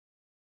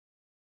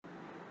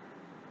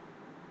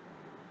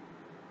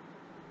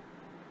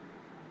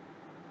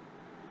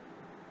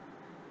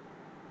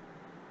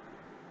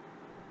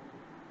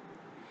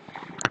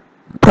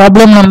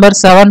Problem number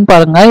 7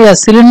 பாருங்க. A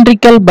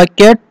cylindrical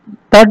bucket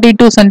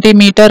 32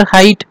 cm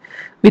height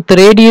with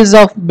radius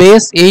of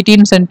base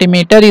 18 cm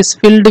is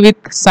filled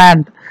with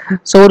sand.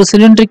 So ஒரு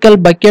cylindrical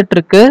bucket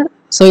இருக்கு.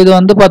 So இது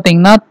வந்து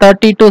பாத்தீங்கன்னா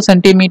 32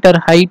 cm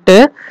height,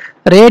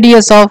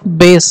 radius of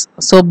base.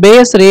 So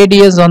base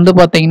radius வந்து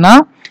பாத்தீங்கன்னா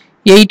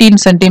 18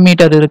 cm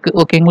இருக்கு.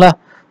 ஓகேங்களா?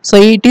 So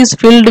it is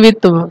filled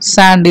with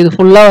sand. இது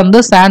ஃபுல்லா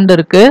வந்து sand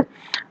இருக்கு.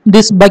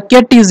 This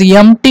bucket is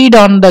emptied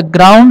on the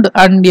ground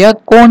and a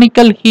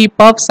conical heap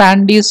of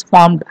sand is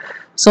formed.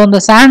 So இந்த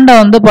sand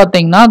வந்து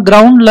பாத்தீங்கன்னா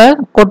groundல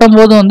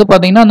கொட்டும்போது வந்து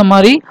பாத்தீங்கன்னா அந்த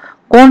மாதிரி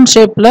cone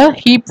shapeல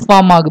heap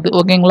form ஆகுது.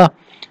 ஓகேங்களா?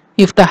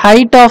 If the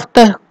height of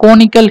the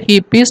conical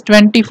heap is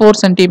 24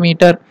 cm.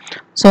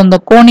 So இந்த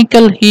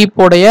conical heap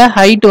உடைய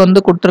height வந்து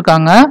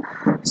கொடுத்திருக்காங்க.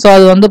 So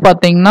அது வந்து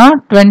பாத்தீங்கன்னா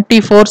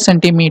 24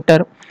 cm.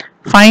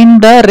 Find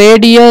the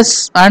radius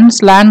and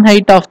slant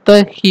height of the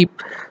heap.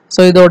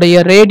 So இதோடைய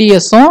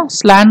ரேடியஸும்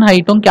ஸ்லான்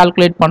ஹைட்டும்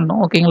கால்குலேட் பண்ணணும்.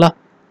 ஓகேங்களா?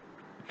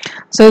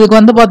 ஸோ இதுக்கு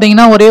வந்து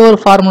பார்த்தீங்கன்னா ஒரே ஒரு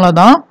ஃபார்முலா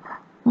தான்.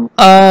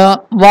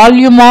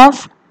 Volume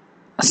of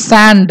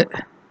sand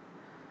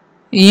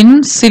in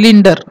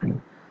cylinder.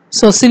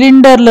 So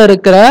சிலிண்டரில்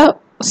இருக்கிற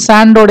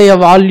சாண்டோடைய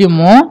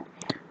வால்யூமும்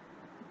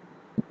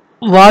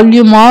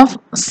volume of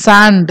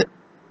sand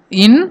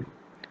in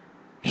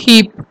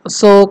heap,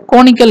 so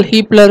conical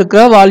ஹீப்பில்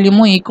இருக்கிற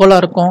வால்யூமும்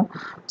ஈக்குவலாக இருக்கும்.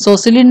 ஸோ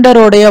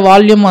சிலிண்டரோடைய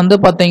வால்யூம் வந்து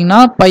பார்த்தீங்கன்னா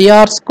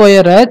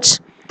πr²h,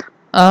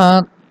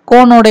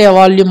 கோனோடைய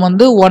வால்யூம்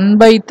வந்து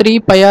 1/3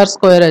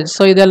 πr²h.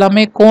 ஸோ இது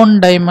எல்லாமே கோன்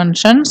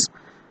டைமென்ஷன்ஸ்,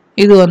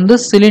 இது வந்து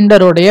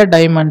சிலிண்டரோடைய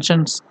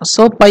டைமென்ஷன்ஸ்.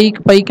 ஸோ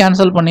பை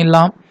கேன்சல்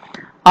பண்ணிடலாம்.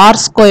 r²,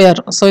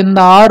 ஸோ இந்த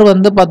r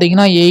வந்து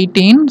பார்த்தீங்கன்னா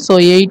 18. ஸோ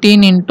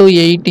 18 ×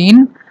 18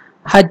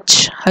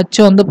 h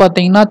வந்து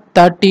பார்த்தீங்கன்னா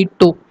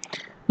 32,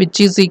 which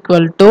is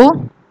equal to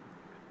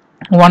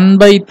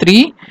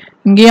 1/3.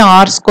 இங்கேயும்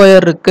r²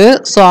 இருக்கு.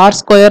 ஸோ r²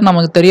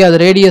 நமக்கு தெரியாது,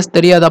 ரேடியஸ்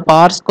தெரியாது, அப்போ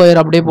r²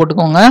 அப்படியே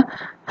போட்டுக்கோங்க.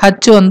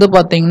 h வந்து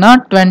பார்த்தீங்கன்னா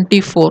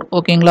 24.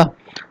 ஓகேங்களா?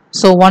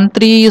 So 1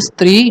 3 is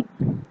 3,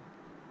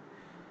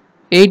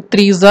 8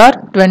 3s are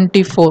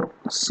 24.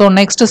 So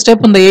next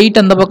step இந்த 8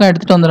 அந்த பக்கம்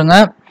எடுத்துட்டு வந்துருங்க.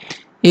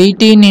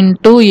 18 ×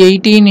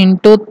 18 ×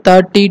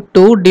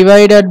 32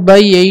 divided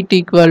by 8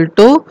 equal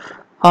to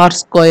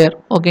r².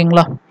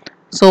 ஓகேங்களா?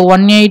 So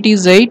 1/8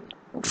 is 8,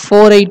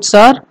 4 8s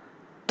are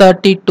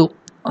 32.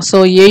 So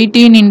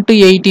 18 ×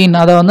 18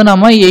 அதை வந்து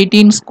நம்ம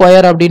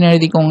 18² அப்படின்னு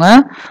எழுதிக்கோங்க.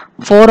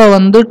 4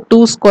 வந்து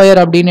 2²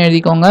 அப்படின்னு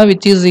எழுதிக்கோங்க,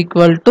 which is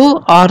equal to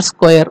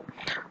r².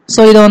 So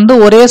இதை வந்து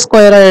ஒரே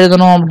ஸ்கொயராக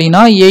எழுதணும்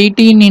அப்படின்னா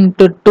 18 ×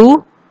 2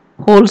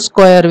 whole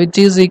square, which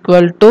is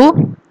equal to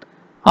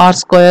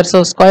r². So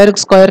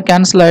ஸ்கொயருக்கு ஸ்கொயர்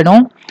கேன்சல்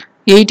ஆகிடும்.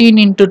 18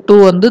 × 2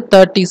 வந்து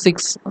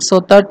 36. So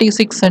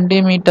 36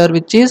 cm,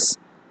 which is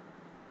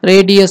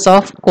radius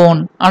of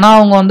cone. ஆனால்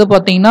அவங்க வந்து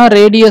பார்த்தீங்கன்னா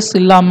ரேடியஸ்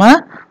இல்லாமல்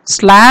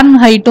ஸ்லான்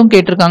ஹைட்டும்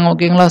கேட்டிருக்காங்க.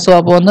 ஓகேங்களா? ஸோ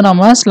அப்போ வந்து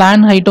நம்ம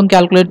ஸ்லான் ஹைட்டும்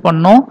கால்குலேட்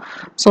பண்ணோம்.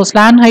 ஸோ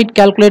ஸ்லான் ஹைட்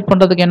கால்குலேட்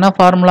பண்ணுறதுக்கு என்ன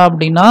ஃபார்முலா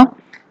அப்படின்னா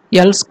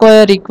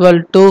L² equal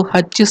to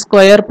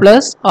h²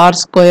 plus r².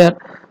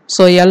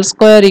 So L²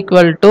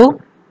 equal to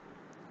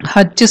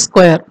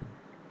h².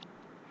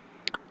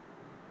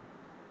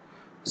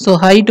 So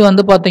height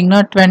வந்து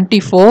பார்த்தீங்கன்னா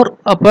 24,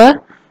 அப்போ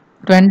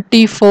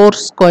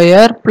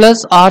 24² plus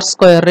r²,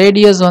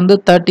 ரேடியஸ் வந்து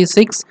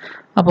 36,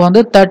 அப்போ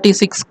வந்து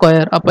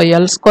 36². அப்போ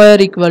L²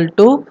 equal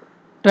to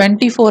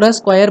 24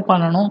 ஸ்கொயர்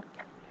பண்ணணும்.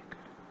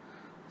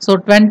 ஸோ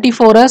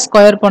 24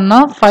 ஸ்கொயர்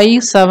பண்ணால்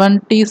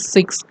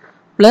 576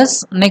 ப்ளஸ்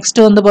நெக்ஸ்ட்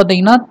வந்து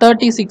பார்த்தீங்கன்னா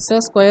 36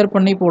 ஸ்கொயர்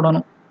பண்ணி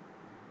போடணும்.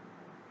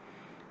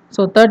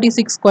 ஸோ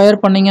 36 ஸ்கொயர்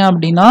பண்ணிங்க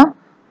அப்படின்னா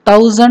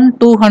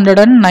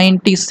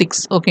 1296.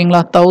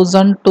 ஓகேங்களா?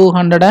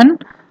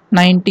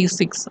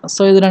 1296.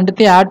 ஸோ இது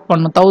ரெண்டுத்தையும் ஆட்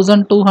பண்ணும்.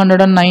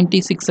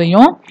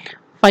 1296ஐயும்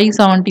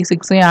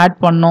 576ஐயும் ஆட்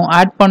பண்ணும்.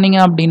 ஆட் பண்ணிங்க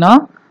அப்படின்னா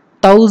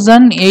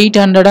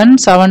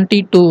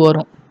 1872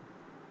 வரும்.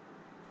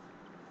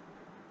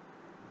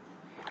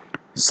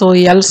 So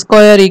L²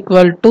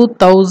 equal to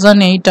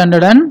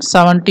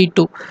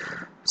 1872.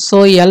 So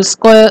L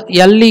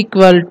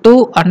equal to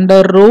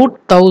under root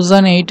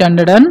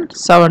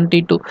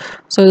 1872.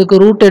 So இதுக்கு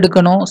ரூட்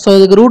எடுக்கணும். ஸோ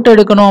இதுக்கு ரூட்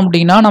எடுக்கணும்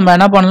அப்படின்னா நம்ம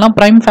என்ன பண்ணலாம்,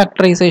 ப்ரைம்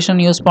ஃபேக்டரைசேஷன்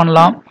யூஸ்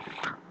பண்ணலாம்.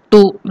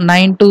 2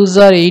 9 2s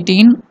are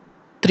 18,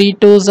 3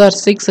 2s are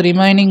 6,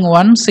 remaining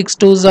 1, 6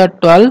 2s are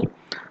 12.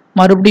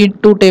 மறுபடியும்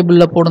 2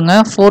 டேபிளில் போடுங்க.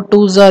 4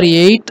 2s are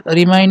 8,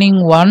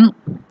 remaining 1,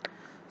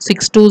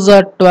 6 2s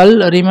are 12,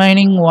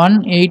 remaining 1,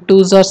 8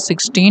 2s are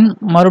 16.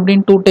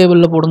 மறுபடியும் 2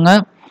 டேபிளில் போடுங்க.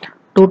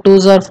 2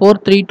 2s are 4,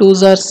 3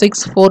 2s are 6,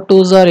 4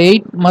 2s are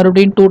 8.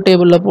 மறுபடியும் 2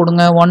 டேபிளில்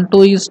போடுங்க. 1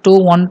 2 is 2,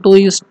 1 2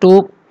 is 2,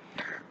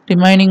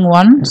 remaining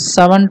 1,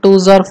 7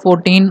 2s are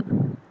 14.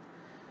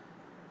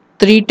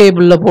 3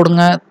 டேபிளில்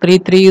போடுங்க. 3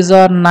 3s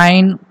are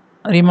 9,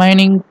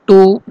 remaining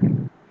 2,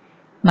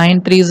 9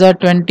 3s are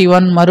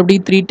 21.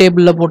 மறுபடியும் 3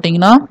 டேபிளில்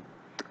போட்டிங்கன்னா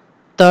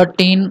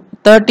 13.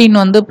 13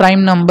 வந்து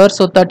prime number,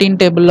 so 13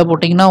 டேபிளில்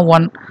போட்டிங்கன்னா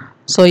 1.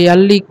 So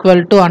L equal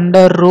to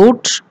under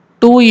root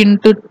 2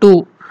 into 2,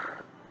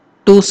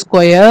 2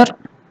 square,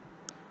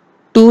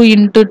 2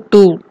 into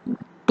 2,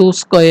 2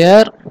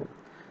 square,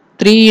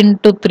 3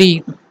 into 3,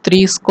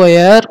 3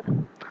 square,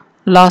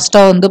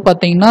 லாஸ்ட்டாக வந்து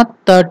பார்த்தீங்கன்னா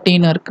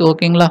 13 இருக்குது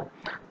ஓகேங்களா.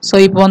 ஸோ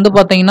இப்போ வந்து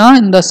பார்த்தீங்கன்னா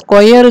இந்த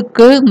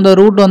ஸ்கொயருக்கு இந்த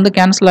ரூட் வந்து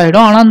கேன்சல்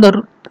ஆகிடும், ஆனால் இந்த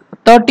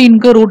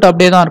 13க்கு ரூட்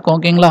அப்படியே தான் இருக்கும்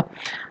ஓகேங்களா.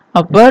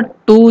 அப்போ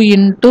 2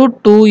 ×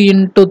 2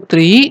 ×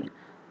 3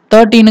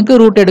 13க்கு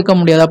ரூட் எடுக்க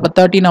முடியாது, அப்போ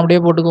 13 அப்படியே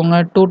போட்டுக்கோங்க.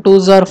 2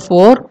 2s are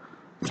 4,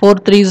 4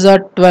 3s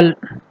are 12,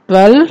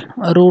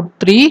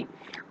 12√3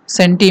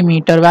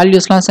 centimetre.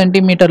 வேல்யூஸ்லாம்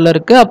சென்டிமீட்டரில்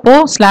இருக்குது.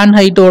 அப்போது ஸ்லாண்ட்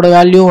ஹைட்டோட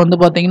வேல்யூ வந்து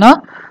பார்த்தீங்கன்னா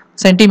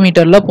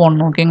சென்டிமீட்டரில்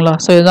போடணும் ஓகேங்களா.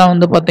 ஸோ இதுதான்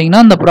வந்து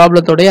பார்த்தீங்கன்னா இந்த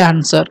ப்ராப்ளத்தோடைய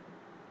ஆன்சர்.